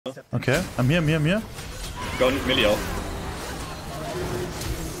Okay, I'm here, I'm here, I'm here. Go on Milio.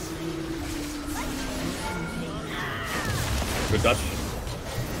 Good dodge.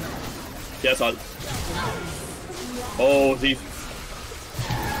 Yes, all. Oh, these.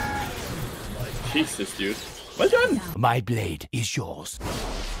 Jesus, dude. Well done. My blade is yours.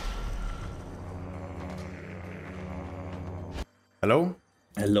 Hello?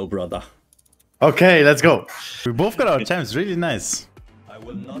 Hello, brother. Okay, let's go. We both got our champs, really nice. I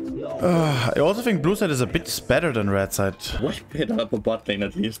will not know. I also think blue side is a bit better than red side. Way better up a bot lane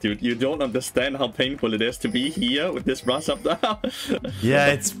at least, dude. You don't understand how painful it is to be here with this rush up there. Yeah,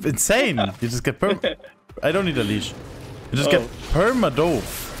 it's insane. You just get I don't need a leash. You just get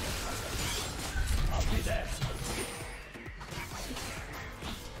perma-dove.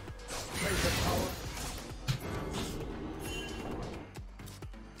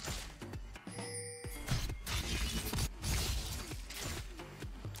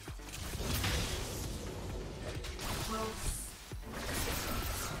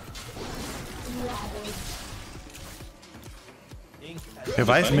 Okay,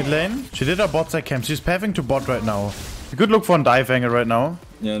 Vice mid lane. She did her bot side camp. She's pathing to bot right now. You could look for a dive angle right now.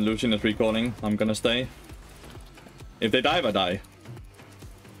 Yeah, Lucian is recalling. I'm gonna stay. If they dive, I die.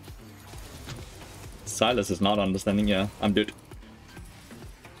 Silas is not understanding. Yeah, I'm dead.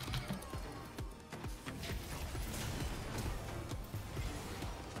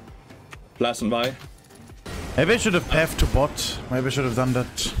 Flash and Vi. Maybe I should have pathed to bot. Maybe I should have done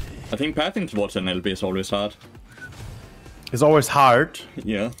that. I think pathing towards an LB is always hard. It's always hard.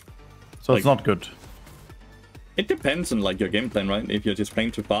 Yeah. So it's not good. It depends on like your game plan, right? If you're just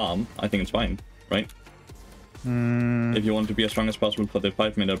playing to farm, I think it's fine, right? If you want to be as strong as possible for the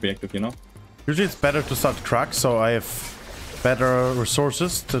 5-minute objective, you know? Usually it's better to start crack, so I have better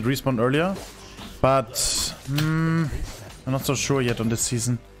resources to respawn earlier. But I'm not so sure yet on this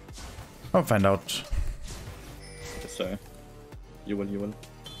season. I'll find out. Yes, sir. You will, you will.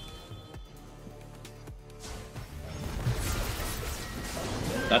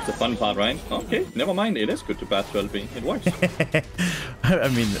 That's the fun part, right? Okay, never mind. It is good to bat 12B. It works. I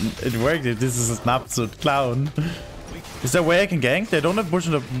mean, it worked. This is an absolute clown. Is there a way I can gank? They don't have bush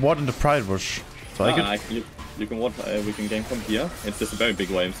in the ward in the pride bush. So I can... you can ward. We can gank from here. It's just a very big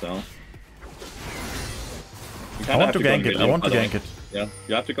wave, so. I want to gank it. I want to gank it. Yeah,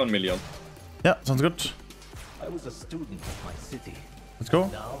 you have to go on Milio. Yeah, sounds good. I was a student of my city. Let's go.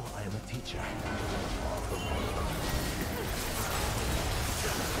 Now I am a teacher.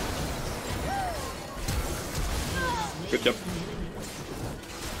 Good job.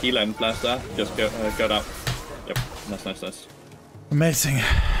 Healer and flash there. Just got out. Yep, that's nice, nice. Amazing.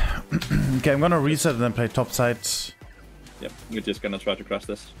 Okay, I'm gonna reset and then play top side. Yep, we're just gonna try to crush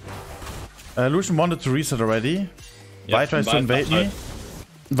this. Lucian wanted to reset already. Yep, Vi tries to invade me.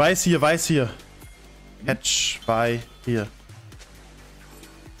 Vi's here, Vi's here. Catch Vi here.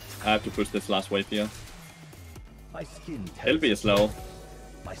 I have to push this last wave here. My skin tells LB is low.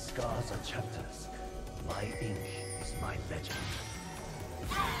 my scars are chapters. My ink is my legend.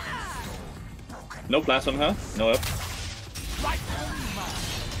 No blast on her. No up.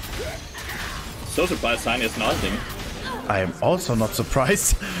 So surprised Sinerias nothing. I am also not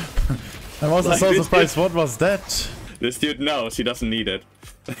surprised. I'm also Like so this surprised. What was that? This dude knows he doesn't need it.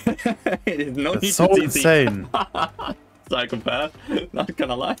 No need That's so to CC. insane. Psychopath. Not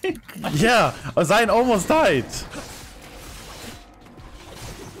gonna lie. Yeah, Zayn almost died.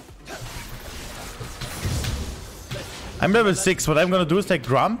 I'm level 6. What I'm gonna do is take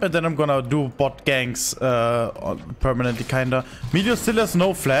Grump and then I'm gonna do bot ganks permanently, kinda. Meteor still has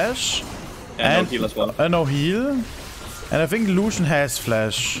no flash. And no heal as well. No heal. And I think Lucian has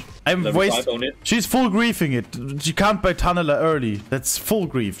flash. I'm wasting. She's full griefing it. She can't buy Tunneler early. That's full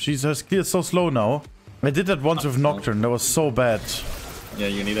grief. She's her skill is so slow now. I did that once with Nocturne. That was so bad. Yeah,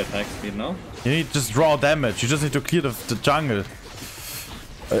 you need attack speed now. You need just raw damage. You just need to clear the jungle.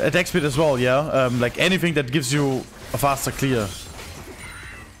 Attack speed as well, yeah. Like anything that gives you a faster clear.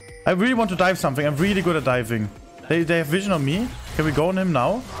 I really want to dive something. I'm really good at diving. They have vision on me. Can we go on him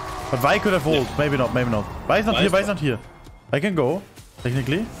now? But Vi could have ult. Maybe not, maybe not. Vi's not here, Vi's not here. I can go,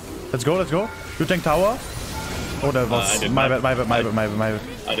 technically. Let's go, let's go. You tank tower. Oh, that was my bad. I did not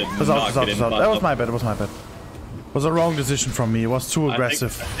get in. That was my bad, it was my bad. It was a wrong decision from me. It was too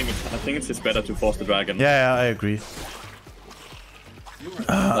aggressive. I think it's just better to force the dragon. Yeah, I agree.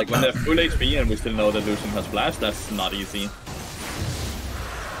 Like when they're full HP and we still know that Lucian has flash, that's not easy.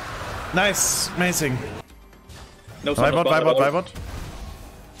 Nice, amazing. No Vibot.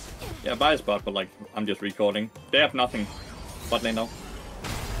 Yeah, buy a spot, but like, I'm just recording. They have nothing. Bot lane now.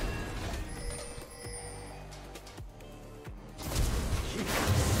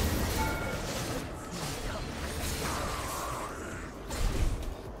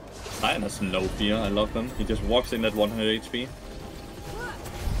 Sion has no fear, I love him. He just walks in at 100 HP.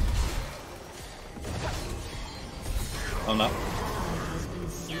 Oh no.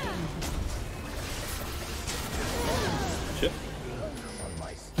 Shit.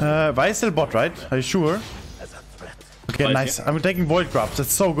 Why is still bot, right? Are you sure? Okay, nice. I'm taking Void Grubs.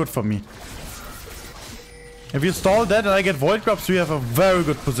 That's so good for me. If you stall that and I get Void Grubs, we have a very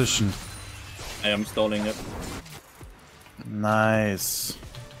good position. I am stalling it. Nice.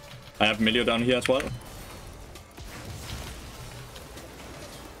 I have Milio down here as well.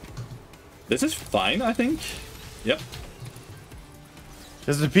 This is fine, I think. Yep.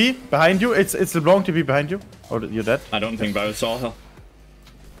 There's the P behind you. It's the long TP behind you. Oh, you're dead. I don't think Varus saw her.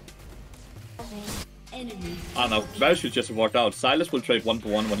 Ah no, Varus should just walked out. Silas will trade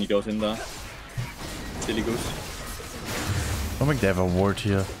 1-1 when he goes in there. Silly goose. I don't think they have a ward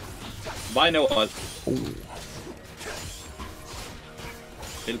here. Why no ult?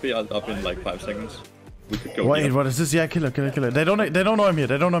 He'll be ult up in like 5 seconds. We could go. Wait, here. what is this? Yeah, kill her. They don't know I'm here.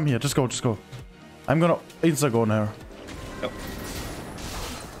 They don't know I'm here. Just go. I'm gonna insta go now. Yep.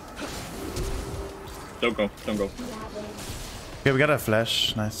 Don't go. Okay, we got a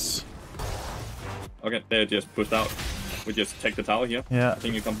flash. Nice. Okay, they're just pushed out. We just take the tower here. Yeah. I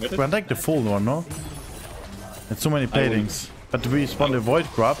think you come with it. We're like the full one, no? It's so many platings. But we spawn the Void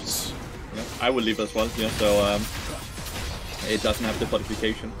Grubs. Yeah, I will leave as well here, so it doesn't have the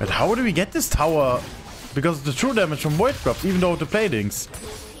fortification. But how do we get this tower? Because of the true damage from Void Grubs, even though the platings.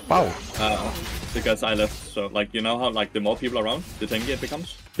 Wow. Because I left, so like you know how like the more people around, the tankier it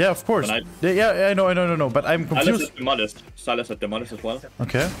becomes. Yeah, of course. Yeah, I know. But I'm confused. Silas at demolished as well.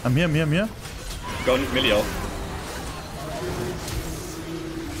 Okay, I'm here. Go in Milio.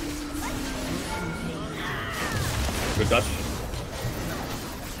 Good touch.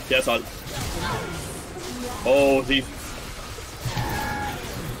 Yes, ult. Oh, he.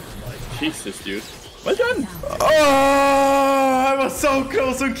 Jesus, dude. Well done! Oh, I was so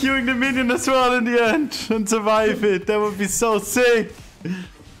close to queuing the minion as well in the end and survive it. That would be so sick. Can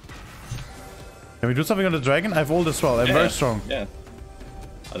we do something on the dragon? I have ult as well. I'm very strong. Yeah.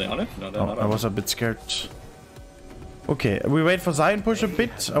 Are they on it? No, they're not I on was a bit scared. Okay, we wait for Zion push a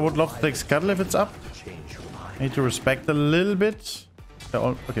bit. I would love to take Scuttle if it's up. I need to respect a little bit.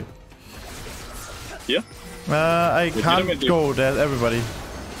 Okay. Here? I can't go. There's everybody.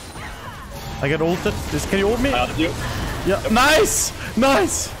 I get ulted. Can you ult me? I ulted you. Yeah. Yep. Nice!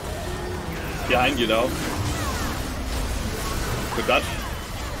 Behind you though. Good touch.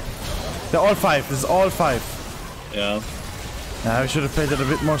 They're all 5. This is all 5. Yeah. I should have played it a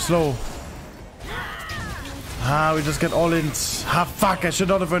bit more slow. We just get all in. Fuck, I should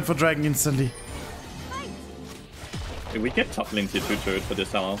not have went for dragon instantly. We get top lane tier 2 turret for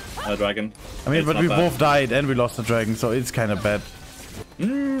this tower, dragon. I mean, but we both died and we lost the dragon, so it's kind of bad.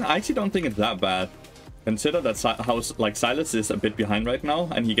 I actually don't think it's that bad. Consider that how Silas is a bit behind right now,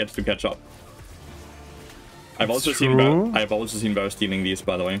 and he gets to catch up. I've also seen Varus stealing these,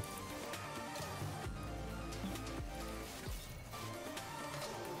 by the way.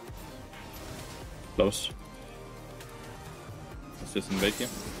 Close. Let's just invade here.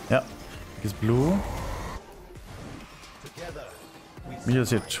 Yeah. He's blue. Mia's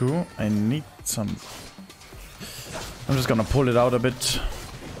here too. I need some. I'm just gonna pull it out a bit.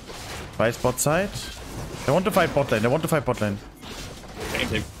 By bot side. They want to fight bot lane.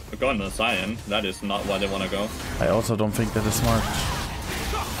 Okay, they're going to Sion. That is not where they want to go. I also don't think that is smart.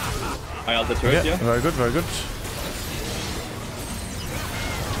 I ult the turret here. Very good.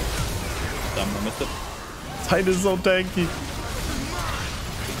 Damn, I missed it. Sion is so tanky.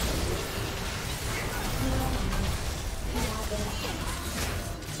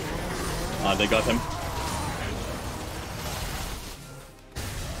 They got him.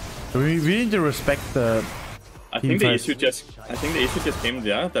 We need to respect the. I think the issue just came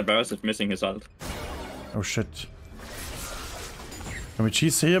there that Varus is missing his ult. Oh shit. Can we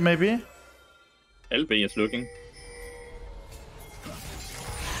cheese here maybe? LB is looking.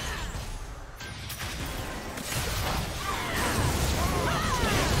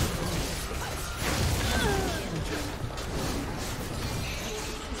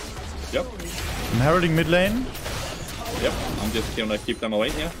 Yep. I'm heralding mid lane. Yep, I'm just gonna keep them away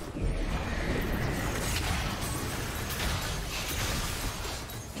here.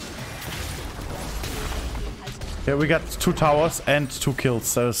 Yeah, we got 2 towers and 2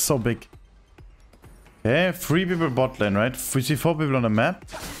 kills. That is so big. Okay, 3 people bot lane, right? We see 4 people on the map.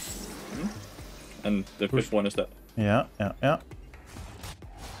 And the 5th one is dead. Yeah.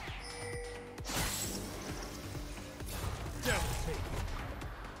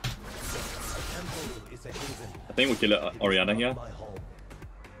 I think we kill Oriana here.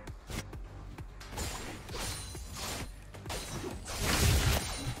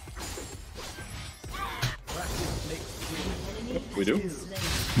 We do.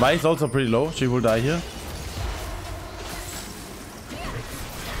 Vi is also pretty low. She will die here.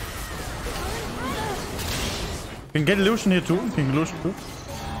 You can get illusion here too. You can illusion too.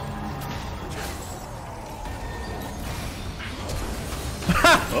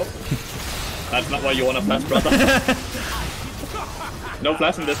 Oh. That's not why you want to flash, brother. No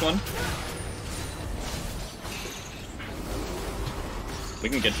flash in this one. We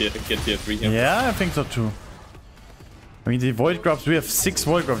can get tier 3 here. Yeah, I think so too. I mean, the void grubs, we have 6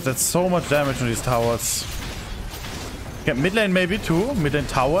 void grubs. That's so much damage on these towers. Get mid lane maybe too. Mid lane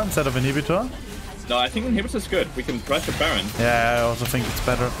tower instead of inhibitor. No, I think inhibitor is good. We can pressure Baron. Yeah, I also think it's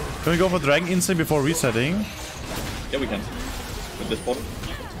better. Can we go for dragon instant before resetting? Yeah, we can. With this bottom.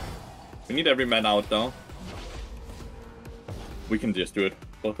 We need every man out though. We can just do it.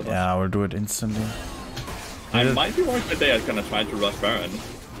 Both of us. Yeah, we'll do it instantly. I might be worried that they are gonna try to rush Baron.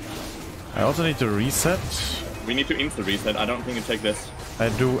 I also need to reset. We need to insta reset. I don't think you take this. I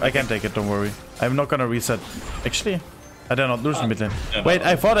do. I can take it, don't worry. I'm not gonna reset. Actually, I dare not lose in mid lane. Yeah, wait, no.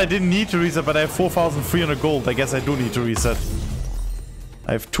 I thought I didn't need to reset, but I have 4,300 gold. I guess I do need to reset.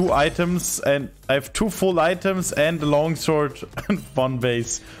 I have 2 items and I have 2 full items and a longsword and 1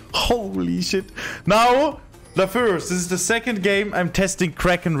 base. Holy shit. Now, Lathyrus, this is the second game I'm testing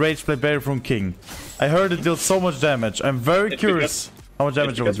Kraken Rageblade Baron King. I heard it deals so much damage. I'm very curious how much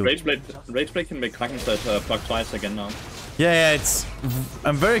damage it will do. Rageblade can make Kraken that proc twice again now. Yeah,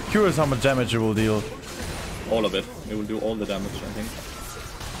 I'm very curious how much damage it will deal. All of it. It will do all the damage, I think.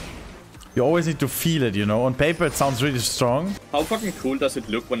 You always need to feel it, you know. On paper, it sounds really strong. How fucking cool does it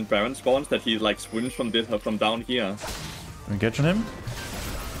look when Baron spawns that he like swims from down here? Can we catch on him?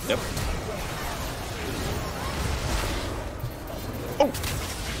 Yep. Oh!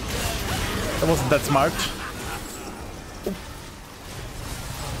 That wasn't that smart.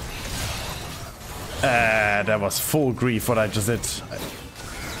 That was full grief what I just did.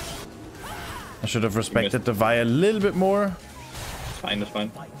 I should have respected the Vi a little bit more. It's fine, it's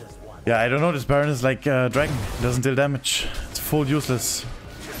fine. Yeah, I don't know. This Baron is like Dragon. It doesn't deal damage. It's full useless.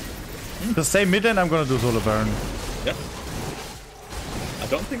 Just stay mid and I'm gonna do solo Baron. Yep. I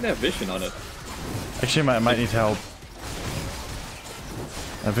don't think they have vision on it. Actually, I might need help.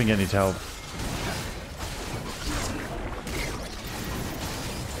 I think I need help.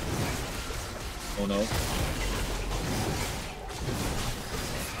 Oh no.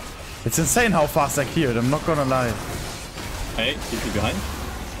 It's insane how fast I cleared, I'm not gonna lie. Hey, is he behind?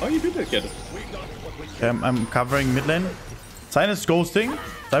 Oh, you did get it. Okay, I'm covering mid lane. Sign is ghosting.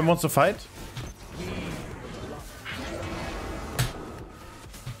 Sign wants to fight.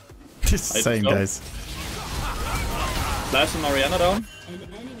 This is insane, guys. Flash and Orianna down.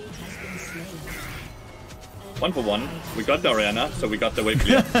 1 for 1. We got the Orianna, so we got the wave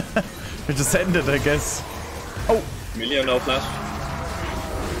clear. We just ended, I guess. Oh! Million no flash.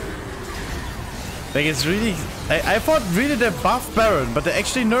 Like, it's really... I thought really they buffed Baron, but they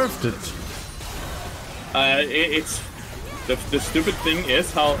actually nerfed it. It's... The stupid thing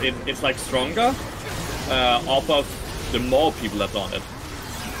is how it's like stronger off of the more people that's on it.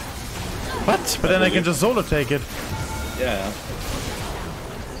 What? But then I can just solo take it. Yeah.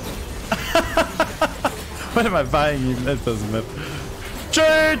 What am I buying even? That doesn't matter.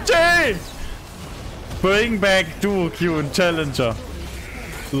 JJ! Bring back Duo Q and Challenger.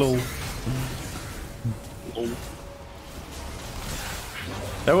 Lol.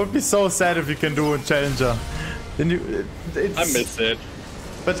 That would be so sad if you can do a Challenger. Then you... I miss it.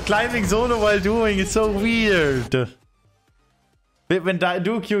 But climbing solo while doing it's so weird. When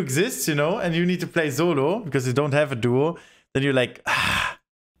Duo Q exists, you know, and you need to play solo because you don't have a duo, then you're like, ah.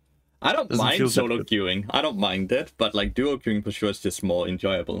 I don't mind solo queuing. I don't mind it, but like duo queuing for sure is just more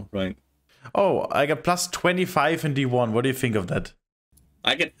enjoyable, right? Oh, I got plus 25 in D1. What do you think of that?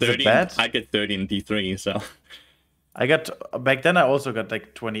 I get 30. I get 30 in D3, so. I got back then. I also got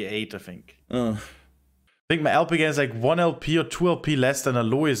like 28, I think. I think my LP gain is like 1 LP or 2 LP less than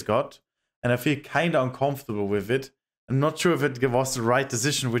Alois got, and I feel kind of uncomfortable with it. I'm not sure if it was the right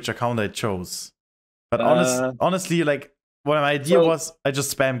decision which account I chose. But honestly, like what my idea was, I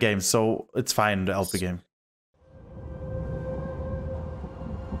just spam games, so it's fine the LP game.